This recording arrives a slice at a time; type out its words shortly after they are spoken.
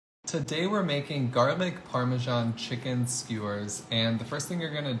Today we're making garlic Parmesan chicken skewers, and the first thing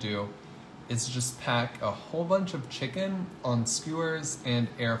you're gonna do is just pack a whole bunch of chicken on skewers and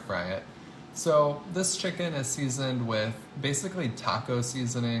air fry it. So this chicken is seasoned with basically taco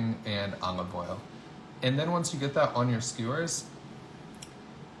seasoning and olive oil. And then once you get that on your skewers,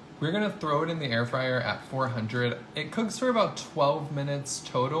 we're gonna throw it in the air fryer at 400. It cooks for about 12 minutes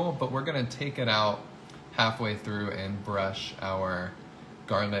total, but we're gonna take it out halfway through and brush our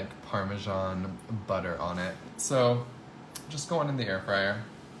garlic Parmesan butter on it. So just going in the air fryer.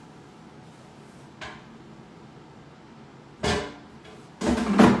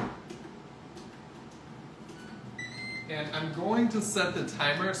 And I'm going to set the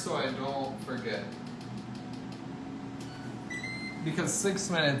timer so I don't forget. Because 6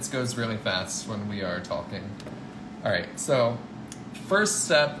 minutes goes really fast when we are talking. All right, so first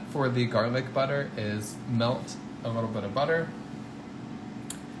step for the garlic butter is melt a little bit of butter.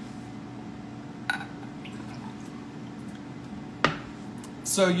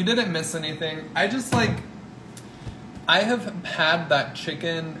 So you didn't miss anything. I have had that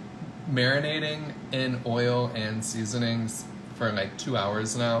chicken marinating in oil and seasonings for like 2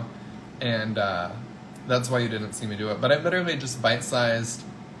 hours now, and that's why you didn't see me do it. But I literally just bite-sized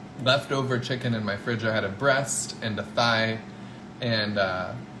leftover chicken in my fridge. I had a breast and a thigh, and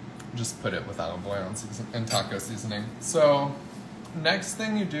just put it with olive oil and taco seasoning. So next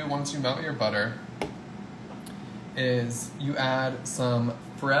thing you do once you melt your butter is you add some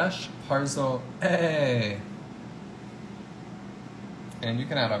fresh parsley. And you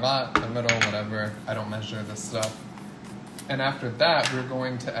can add a lot, a little, whatever. I don't measure this stuff. And after that, we're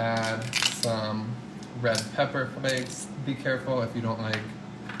going to add some red pepper flakes. Be careful if you don't like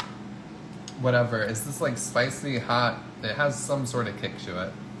whatever. Is this like spicy, hot? It has some sort of kick to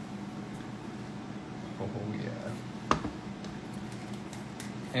it. Oh yeah.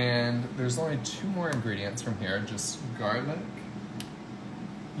 And there's only 2 more ingredients from here, just garlic.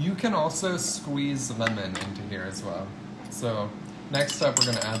 You can also squeeze lemon into here as well. So next up, we're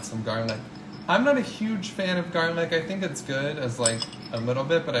gonna add some garlic. I'm not a huge fan of garlic. I think it's good as like a little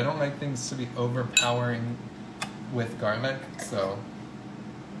bit, but I don't like things to be overpowering with garlic, so.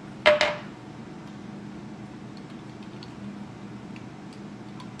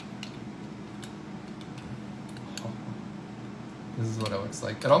 This is what it looks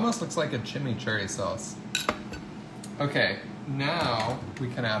like. It almost looks like a chimichurri sauce. Okay, now we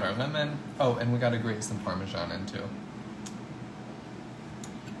can add our lemon. Oh, and we gotta grate some Parmesan in too.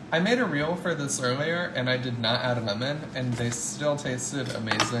 I made a reel for this earlier and I did not add lemon and they still tasted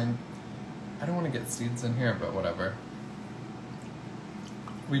amazing. I don't want to get seeds in here, but whatever.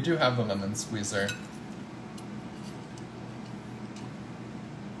 We do have the lemon squeezer.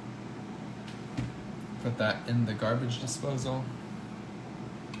 Put that in the garbage disposal.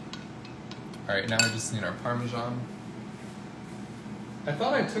 All right, now we just need our Parmesan. I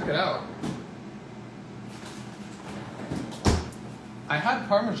thought I took it out. I had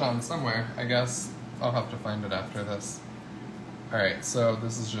Parmesan somewhere, I guess. I'll have to find it after this. All right, so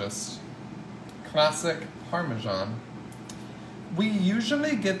this is just classic Parmesan. We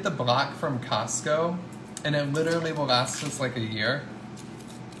usually get the block from Costco, and it literally will last us like a year.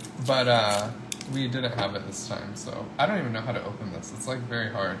 But we didn't have it this time, so I don't even know how to open this. It's like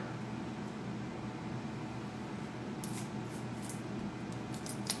very hard.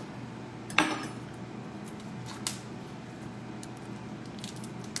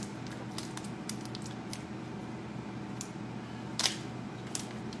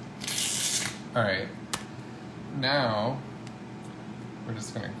 All right, now we're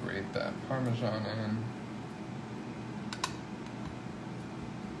just gonna grate that Parmesan in.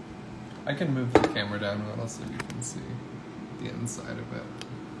 I can move the camera down a little so you can see the inside of it.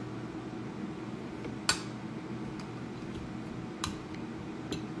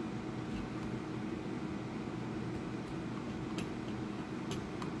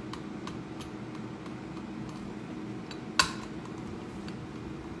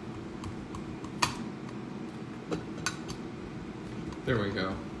 There we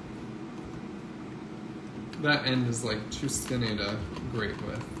go. That end is like too skinny to grate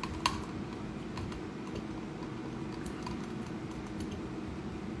with.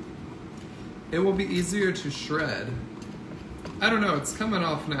 It will be easier to shred. I don't know, it's coming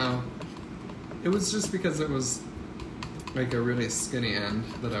off now. It was just because it was like a really skinny end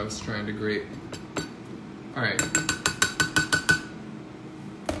that I was trying to grate. All right.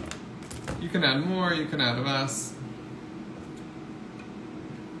 You can add more, you can add less.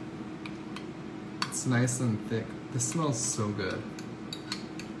 It's nice and thick. This smells so good.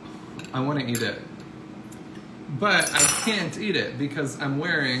 I want to eat it. But I can't eat it because I'm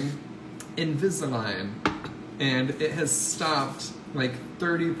wearing Invisalign, and it has stopped like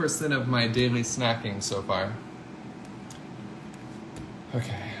 30% of my daily snacking so far.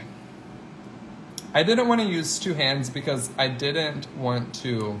 Okay. I didn't want to use two hands because I didn't want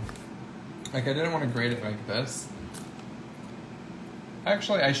to grate it like this.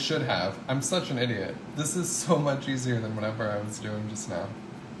 Actually, I should have. I'm such an idiot. This is so much easier than whatever I was doing just now.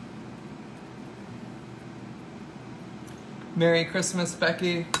 Merry Christmas,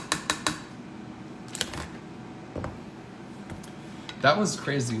 Becky. That was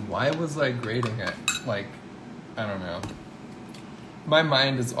crazy. Why was I grating it? Like, I don't know. My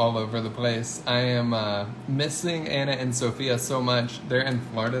mind is all over the place. I am missing Anna and Sophia so much. They're in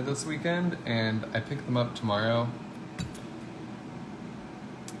Florida this weekend, and I pick them up tomorrow.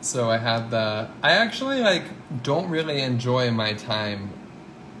 So I actually don't really enjoy my time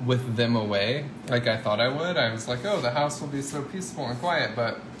with them away like I thought I would. I was like, oh, the house will be so peaceful and quiet,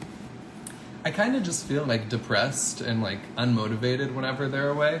 but I kind of just feel like depressed and like unmotivated whenever they're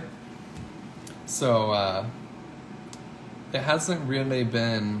away. So it hasn't really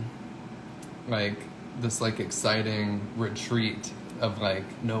been like this like exciting retreat of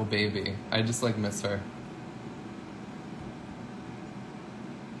like no baby. I just like miss her.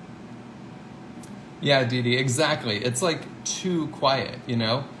 Yeah, Dee Dee, exactly. It's like too quiet, you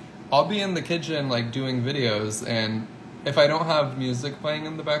know? I'll be in the kitchen like doing videos, and if I don't have music playing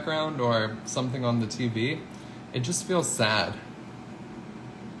in the background or something on the TV, it just feels sad.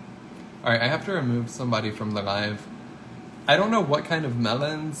 All right, I have to remove somebody from the live. I don't know what kind of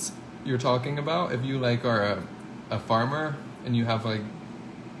melons you're talking about. If you like are a farmer and you have like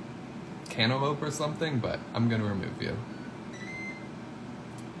cantaloupe or something, but I'm gonna remove you.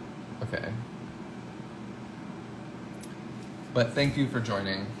 Okay. But thank you for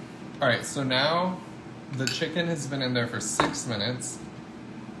joining. All right, so now the chicken has been in there for 6 minutes.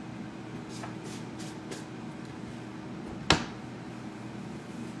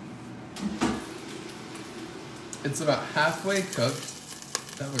 It's about halfway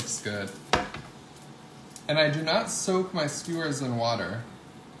cooked. That looks good. And I do not soak my skewers in water.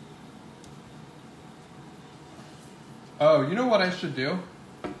 Oh, you know what I should do?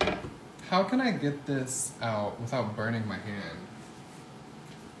 How can I get this out without burning my hand?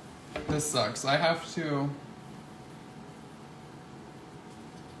 This sucks. I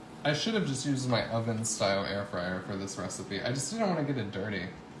should have just used my oven style air fryer for this recipe. I just didn't want to get it dirty.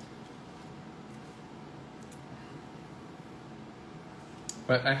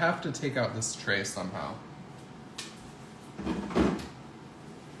 But I have to take out this tray somehow.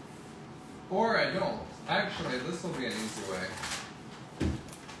 Or I don't. Actually, this will be an easy way.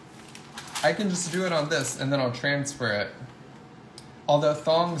 I can just do it on this, and then I'll transfer it. Although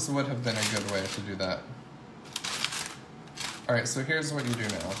thongs would have been a good way to do that. All right, so here's what you do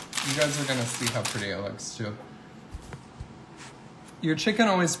now. You guys are gonna see how pretty it looks too. Your chicken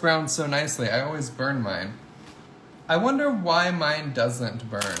always browns so nicely. I always burn mine. I wonder why mine doesn't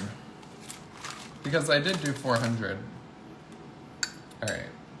burn. Because I did do 400. All right.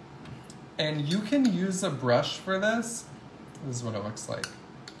 And you can use a brush for this. This is what it looks like.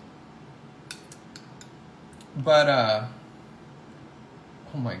 But,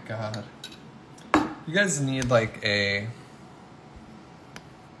 oh my God. You guys need like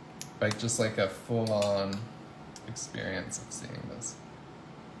just like a full-on experience of seeing this.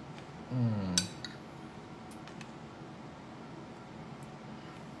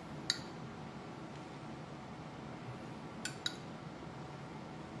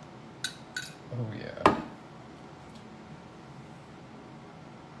 Oh yeah.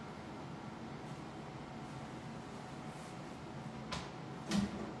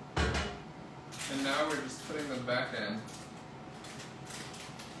 And now we're just putting them back in.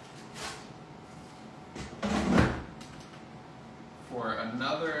 For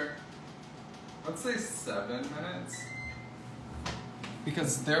another, let's say 7 minutes.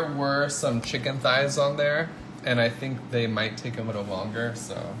 Because there were some chicken thighs on there, and I think they might take a little longer,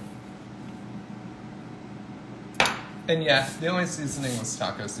 so. And yeah, the only seasoning was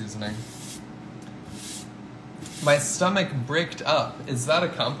taco seasoning. My stomach bricked up. Is that a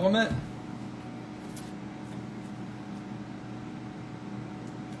compliment?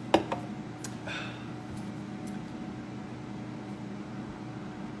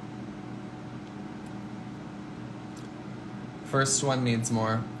 First one needs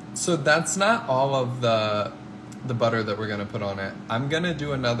more. So that's not all of the butter that we're gonna put on it. I'm gonna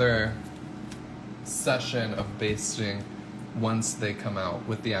do another session of basting once they come out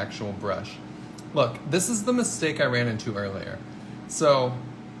with the actual brush. Look, this is the mistake I ran into earlier. So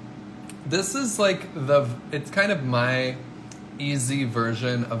This is like it's kind of my easy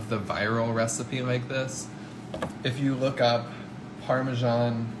version of the viral recipe like this. If you look up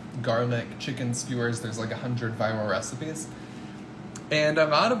Parmesan garlic chicken skewers, there's like 100 viral recipes. And a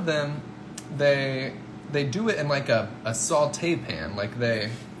lot of them, they do it in like a saute pan. Like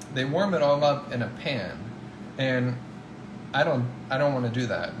they warm it all up in a pan. And I don't want to do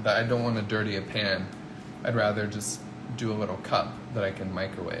that. I don't want to dirty a pan. I'd rather just do a little cup that I can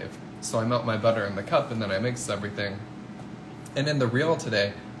microwave. So I melt my butter in the cup and then I mix everything. And in the reel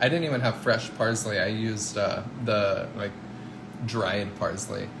today, I didn't even have fresh parsley. I used the like dried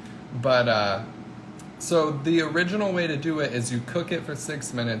parsley. But so the original way to do it is you cook it for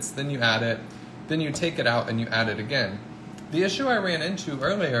 6 minutes, then you add it, then you take it out and you add it again. The issue I ran into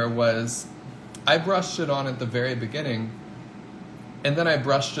earlier was I brushed it on at the very beginning, and then I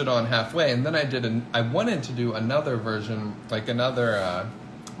brushed it on halfway, and then I wanted to do another version, like another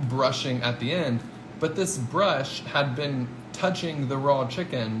brushing at the end, but this brush had been touching the raw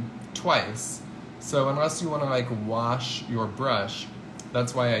chicken twice. So unless you want to like wash your brush,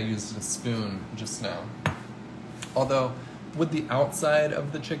 that's why I used a spoon just now. Although, would the outside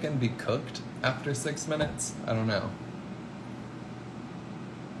of the chicken be cooked after 6 minutes? I don't know.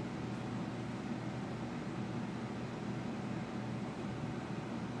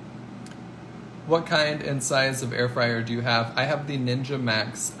 What kind and size of air fryer do you have? I have the Ninja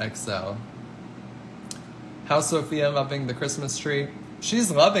Max XL. How's Sophia loving the Christmas tree?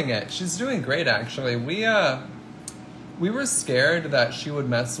 She's loving it. She's doing great, actually. We were scared that she would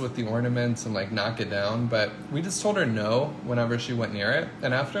mess with the ornaments and like knock it down, but we just told her no whenever she went near it.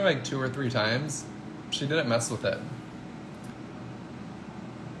 And after like 2 or 3 times, she didn't mess with it.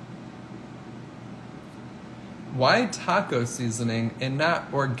 Why taco seasoning and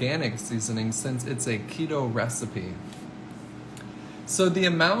not organic seasoning since it's a keto recipe? So the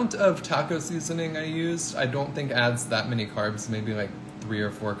amount of taco seasoning I used, I don't think adds that many carbs, maybe like 3 or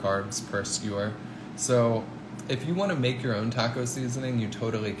 4 carbs per skewer. So if you want to make your own taco seasoning, you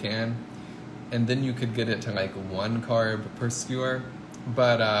totally can. And then you could get it to like 1 carb per skewer.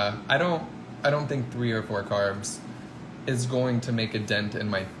 But I don't think 3 or 4 carbs is going to make a dent in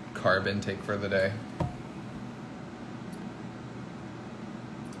my carb intake for the day.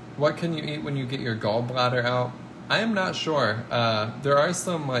 What can you eat when you get your gallbladder out? I am not sure. There are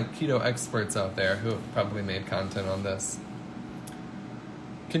some like keto experts out there who have probably made content on this.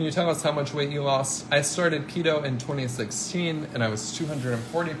 Can you tell us how much weight you lost? I started keto in 2016 and I was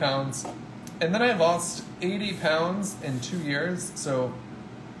 240 pounds. And then I lost 80 pounds in 2 years. So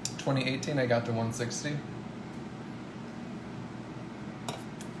 2018 I got to 160.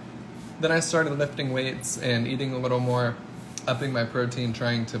 Then I started lifting weights and eating a little more, upping my protein,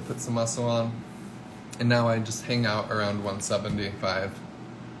 trying to put some muscle on. And now I just hang out around 175.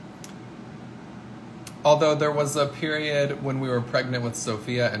 Although there was a period when we were pregnant with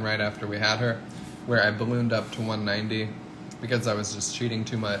Sophia and right after we had her, where I ballooned up to 190 because I was just cheating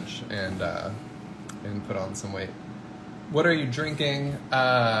too much and put on some weight. What are you drinking?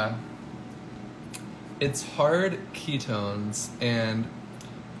 It's hard ketones, and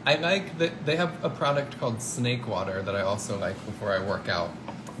I like that they have a product called Snake Water that I also like before I work out.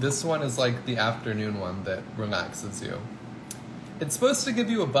 This one is like the afternoon one that relaxes you. It's supposed to give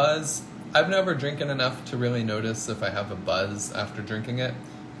you a buzz. I've never drinking enough to really notice if I have a buzz after drinking it,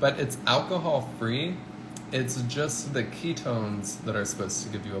 but it's alcohol free. It's just the ketones that are supposed to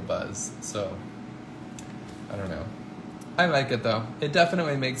give you a buzz. So, I don't know. I like it though. It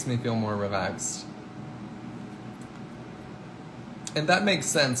definitely makes me feel more relaxed. And that makes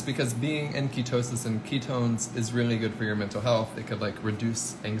sense because being in ketosis and ketones is really good for your mental health. It could like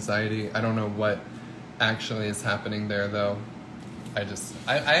reduce anxiety. I don't know what actually is happening there though. I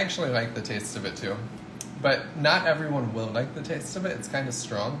actually like the taste of it too. But not everyone will like the taste of it. It's kind of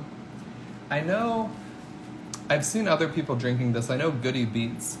strong. I know, I've seen other people drinking this. I know Goody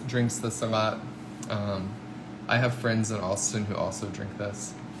Beats drinks this a lot. I have friends in Austin who also drink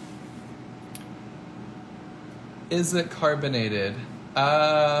this. Is it carbonated?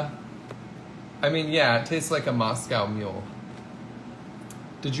 I mean, yeah, it tastes like a Moscow Mule.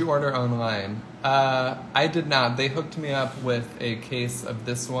 Did you order online? I did not. They hooked me up with a case of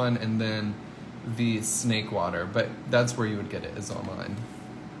this one and then the Snake Water, but that's where you would get it, is online.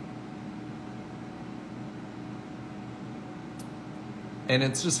 And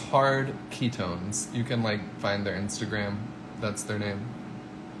it's just hard ketones. You can like find their Instagram. That's their name.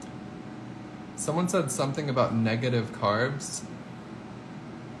 Someone said something about negative carbs.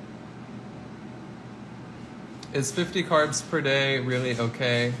 Is 50 carbs per day really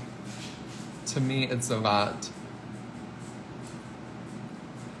okay? To me, it's a lot.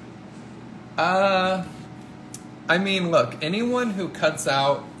 I mean, look, anyone who cuts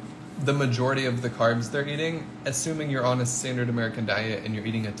out the majority of the carbs they're eating, assuming you're on a standard American diet and you're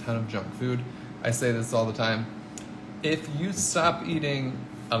eating a ton of junk food, I say this all the time, if you stop eating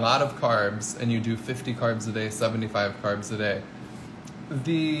a lot of carbs and you do 50 carbs a day, 75 carbs a day,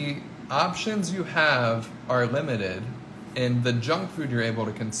 the options you have are limited and the junk food you're able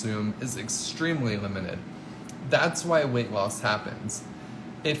to consume is extremely limited. That's why weight loss happens.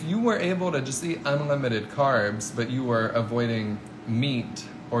 If you were able to just eat unlimited carbs, but you were avoiding meat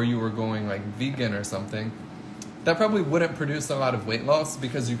or you were going like vegan or something, that probably wouldn't produce a lot of weight loss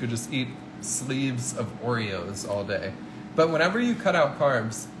because you could just eat sleeves of Oreos all day. But whenever you cut out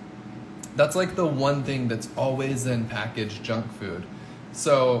carbs, that's like the one thing that's always in packaged junk food.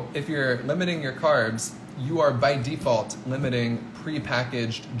 So if you're limiting your carbs, you are by default limiting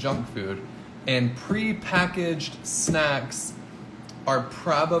pre-packaged junk food. And pre-packaged snacks are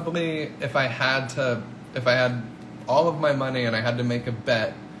probably, if I had all of my money and I had to make a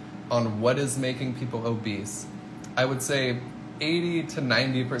bet on what is making people obese, I would say 80 to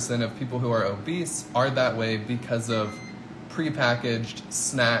 90% of people who are obese are that way because of pre-packaged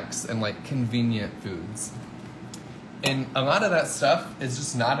snacks and like convenient foods. And a lot of that stuff is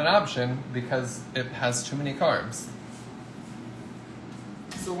just not an option because it has too many carbs.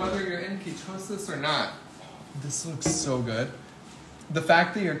 So whether you're in ketosis or not, this looks so good. The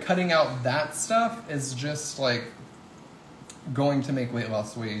fact that you're cutting out that stuff is just like going to make weight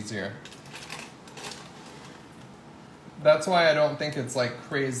loss way easier. That's why I don't think it's like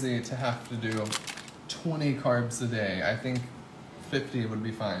crazy to have to do 20 carbs a day. I think 50 would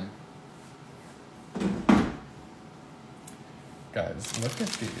be fine. Guys, look at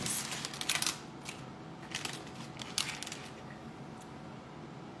these.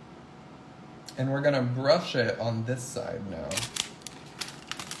 And we're gonna brush it on this side now.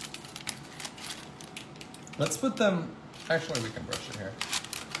 Let's put them, actually we can brush it here.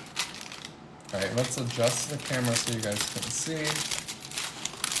 All right, let's adjust the camera so you guys can see.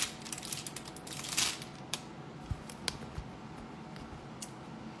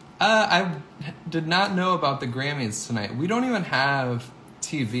 I did not know about the Grammys tonight. We don't even have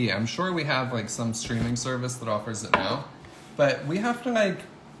TV. I'm sure we have like some streaming service that offers it now, but we have to like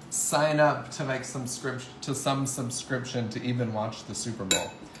sign up to like some subscription to even watch the Super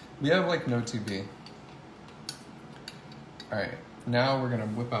Bowl. We have like no TV. All right, now we're gonna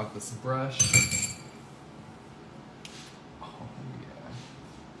whip out this brush. Oh yeah.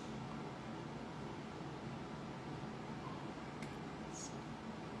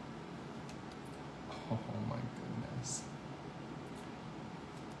 Oh my goodness.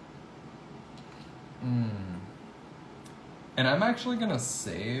 And I'm actually gonna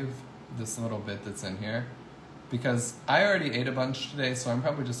save this little bit that's in here because I already ate a bunch today, so I'm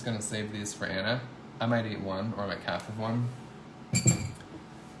probably just gonna save these for Anna. I might eat one or like half of one.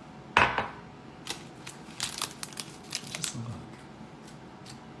 Just look.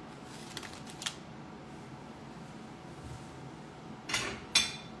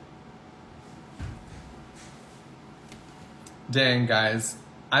 Dang, guys,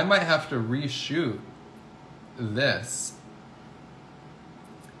 I might have to reshoot this.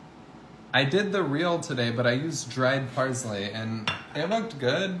 I did the reel today, but I used dried parsley and it looked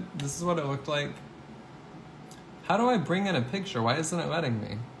good. This is what it looked like. How do I bring in a picture? Why isn't it letting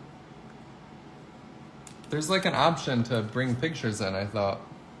me? There's like an option to bring pictures in, I thought.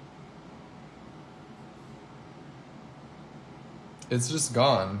 It's just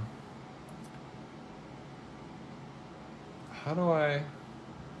gone. How do I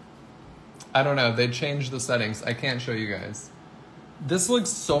don't know. They changed the settings. I can't show you guys. This looks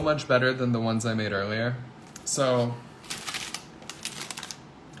so much better than the ones I made earlier. So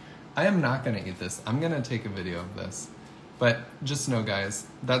I am not gonna eat this. I'm gonna take a video of this. But just know, guys,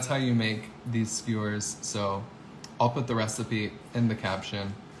 that's how you make these skewers. So I'll put the recipe in the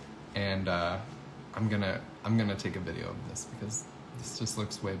caption, and I'm gonna take a video of this because this just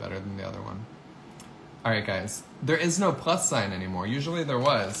looks way better than the other one. All right, guys. There is no plus sign anymore. Usually there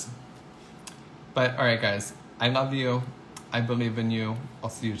was. But all right, guys. I love you. I believe in you. I'll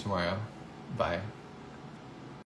see you tomorrow. Bye.